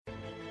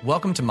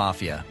Welcome to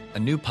Mafia, a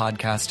new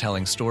podcast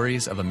telling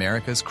stories of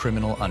America's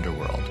criminal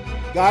underworld.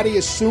 Gotti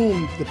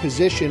assumed the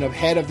position of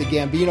head of the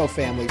Gambino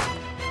family.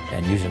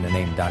 And using the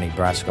name Donnie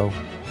Brasco,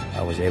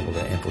 I was able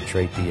to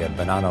infiltrate the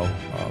Bonanno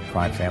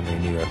crime family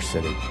in New York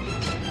City.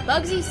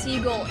 Bugsy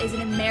Siegel is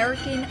an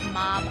American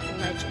mob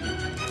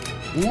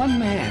legend. One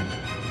man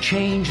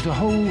changed the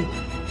whole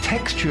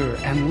texture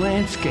and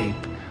landscape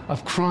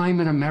of crime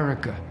in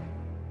America.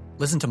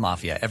 Listen to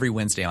Mafia every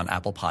Wednesday on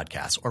Apple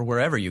Podcasts or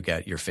wherever you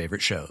get your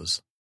favorite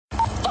shows.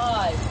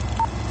 5,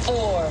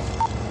 4,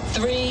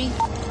 3,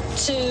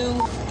 2,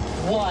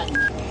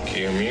 1.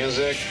 Cue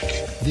music.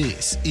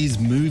 This is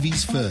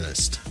Movies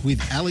First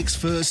with Alex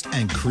First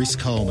and Chris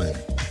Coleman.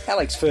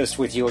 Alex First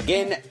with you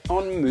again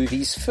on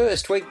Movies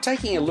First. We're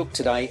taking a look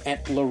today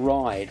at Le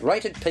Ride,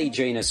 rated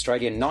PG in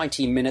Australia,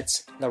 90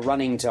 minutes, the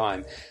running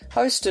time.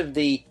 Host of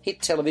the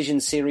hit television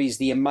series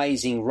The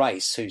Amazing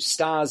Race, who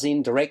stars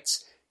in,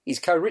 directs, is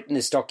co-written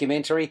this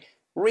documentary,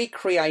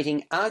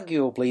 recreating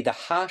arguably the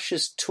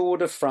harshest Tour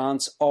de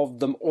France of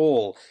them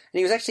all. And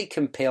he was actually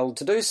compelled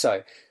to do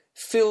so.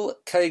 Phil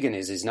Keegan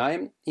is his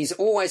name. He's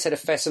always had a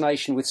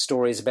fascination with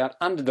stories about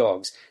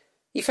underdogs.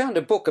 He found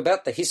a book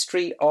about the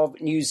history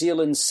of New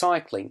Zealand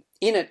cycling.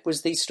 In it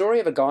was the story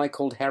of a guy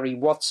called Harry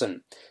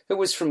Watson, who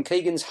was from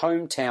Keegan's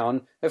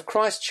hometown of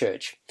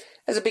Christchurch.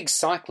 As a big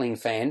cycling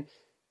fan,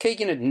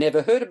 Keegan had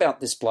never heard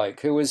about this bloke,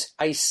 who was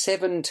a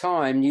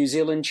 7-time New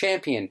Zealand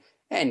champion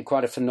and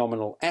quite a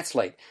phenomenal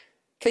athlete.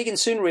 Keegan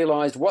soon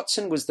realised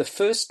Watson was the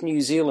first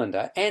New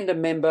Zealander and a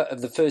member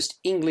of the first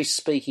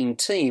English-speaking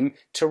team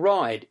to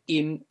ride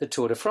in the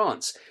Tour de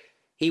France.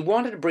 He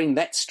wanted to bring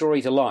that story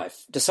to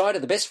life,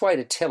 decided the best way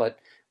to tell it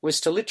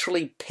was to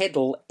literally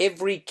pedal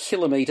every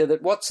kilometre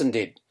that Watson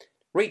did,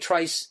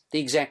 retrace the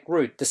exact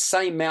route, the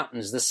same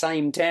mountains, the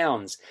same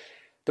towns.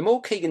 The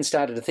more Keegan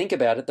started to think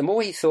about it, the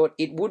more he thought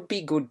it would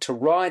be good to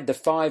ride the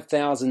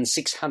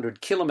 5,600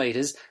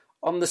 kilometres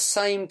on the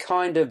same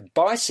kind of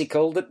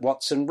bicycle that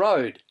Watson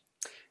rode.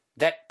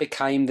 That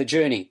became the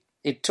journey.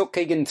 It took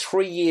Keegan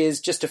 3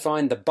 years just to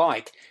find the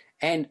bike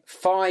and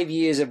 5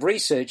 years of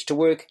research to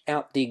work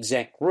out the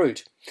exact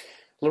route.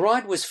 Le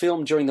Ride was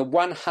filmed during the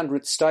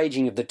 100th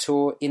staging of the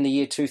tour in the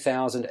year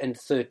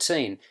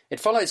 2013. It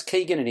follows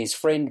Keegan and his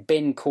friend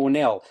Ben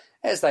Cornell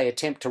as they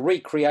attempt to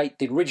recreate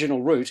the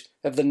original route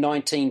of the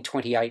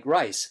 1928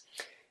 race.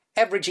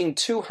 Averaging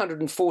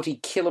 240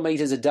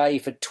 kilometres a day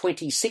for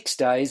 26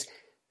 days,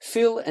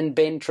 Phil and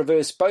Ben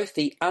traverse both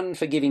the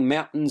unforgiving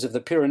mountains of the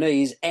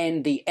Pyrenees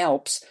and the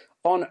Alps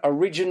on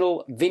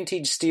original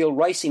vintage steel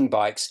racing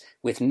bikes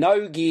with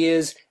no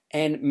gears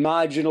and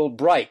marginal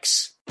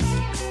brakes.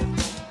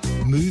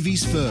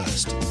 Movies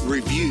First.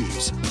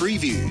 Reviews,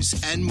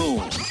 previews and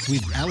more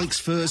with Alex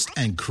First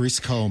and Chris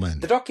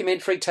Coleman. The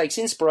documentary takes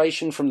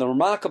inspiration from the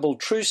remarkable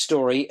true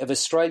story of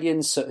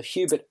Australian Sir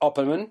Hubert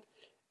Opperman,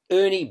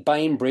 Ernie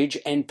Bainbridge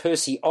and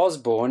Percy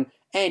Osborne,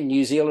 and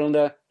New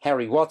Zealander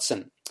Harry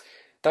Watson.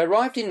 They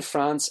arrived in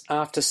France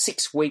after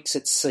 6 weeks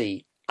at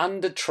sea,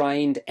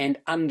 under-trained and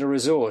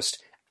under-resourced,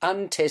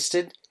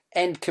 untested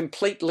and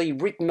completely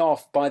written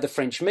off by the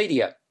French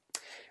media.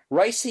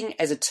 Racing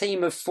as a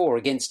team of 4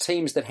 against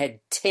teams that had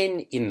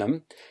 10 in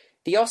them,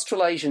 the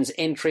Australasians'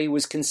 entry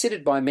was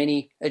considered by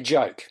many a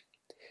joke.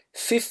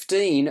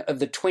 15 of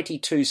the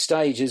 22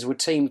 stages were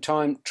team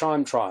time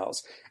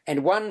trials,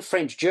 and one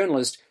French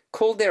journalist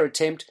called their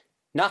attempt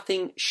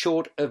nothing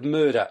short of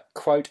murder,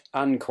 quote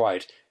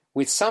unquote,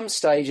 with some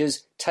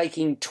stages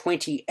taking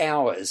 20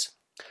 hours.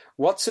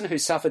 Watson, who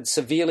suffered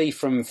severely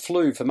from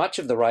flu for much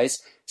of the race,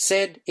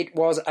 said it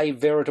was a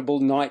veritable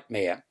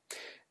nightmare.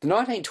 The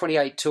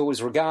 1928 Tour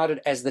was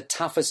regarded as the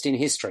toughest in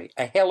history,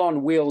 a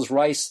hell-on-wheels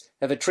race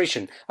of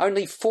attrition.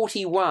 Only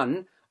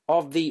 41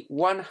 of the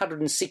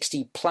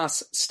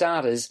 160-plus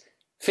starters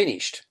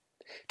finished.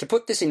 To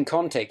put this in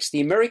context,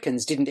 the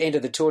Americans didn't enter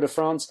the Tour de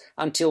France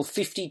until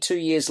 52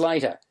 years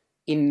later,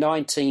 in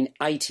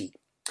 1980.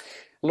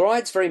 Le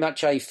Ride's very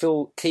much a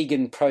Phil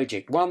Keegan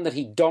project, one that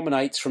he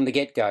dominates from the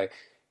get-go.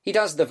 He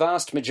does the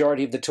vast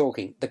majority of the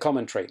talking, the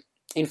commentary.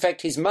 In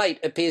fact, his mate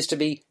appears to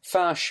be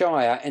far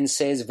shyer and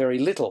says very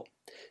little.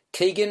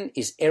 Keegan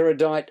is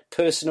erudite,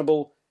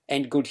 personable,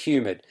 and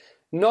good-humoured.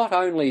 Not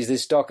only is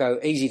this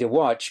doco easy to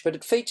watch, but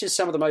it features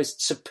some of the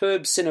most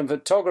superb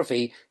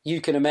cinematography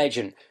you can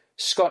imagine.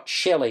 Scott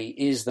Shelley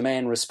is the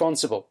man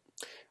responsible.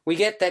 We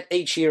get that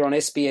each year on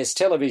SBS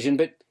television,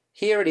 but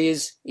here it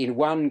is in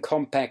one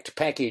compact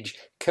package,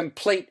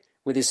 complete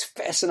with this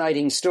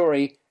fascinating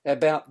story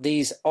about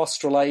these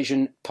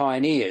Australasian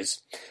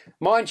pioneers.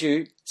 Mind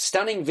you,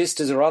 stunning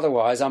vistas or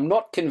otherwise, I'm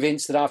not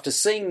convinced that after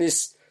seeing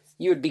this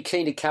you would be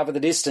keen to cover the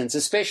distance,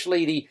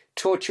 especially the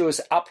tortuous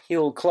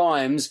uphill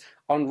climbs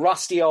on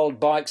rusty old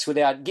bikes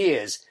without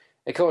gears.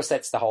 Of course,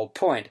 that's the whole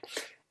point.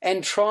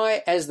 And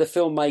try as the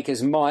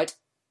filmmakers might,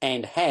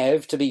 and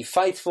have, to be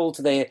faithful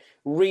to their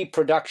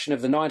reproduction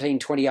of the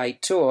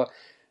 1928 tour,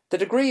 the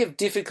degree of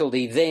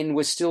difficulty then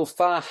was still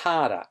far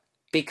harder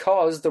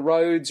because the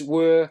roads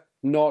were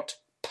not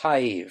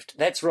paved.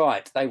 That's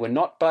right, they were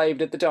not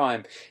paved at the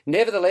time.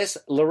 Nevertheless,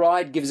 Le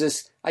Ride gives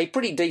us a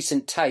pretty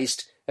decent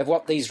taste of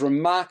what these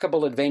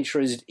remarkable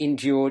adventurers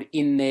endured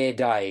in their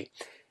day.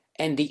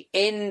 And the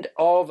end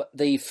of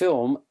the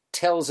film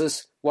tells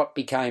us what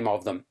became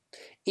of them.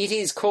 It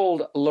is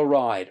called Le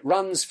Ride,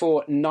 runs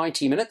for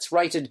 90 minutes,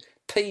 rated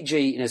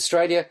PG in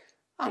Australia.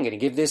 I'm going to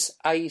give this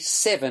a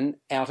 7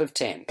 out of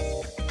 10.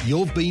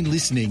 You've been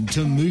listening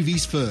to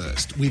Movies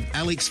First with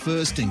Alex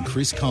First and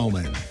Chris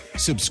Coleman.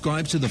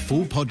 Subscribe to the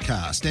full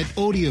podcast at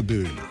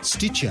Audioboom,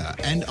 Stitcher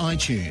and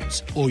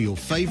iTunes, or your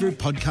favourite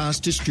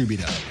podcast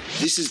distributor.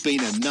 This has been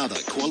another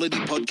quality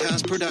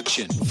podcast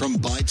production from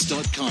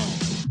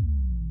Bytes.com.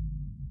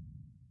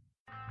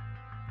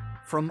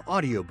 From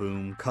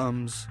Audioboom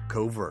comes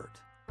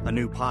Covert, a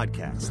new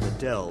podcast that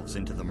delves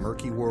into the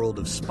murky world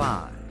of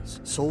spies,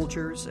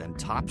 soldiers, and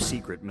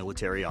top-secret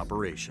military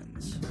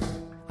operations.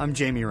 I'm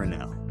Jamie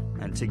Rennell,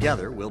 and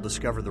together we'll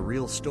discover the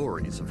real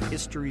stories of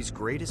history's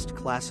greatest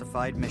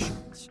classified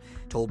missions,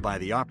 told by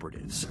the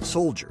operatives,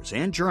 soldiers,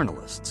 and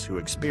journalists who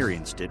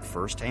experienced it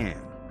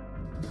firsthand.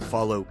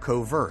 Follow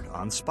Covert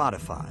on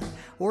Spotify,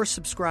 or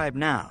subscribe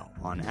now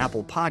on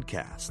Apple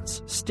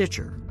Podcasts,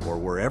 Stitcher, or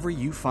wherever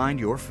you find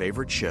your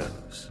favorite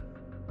shows.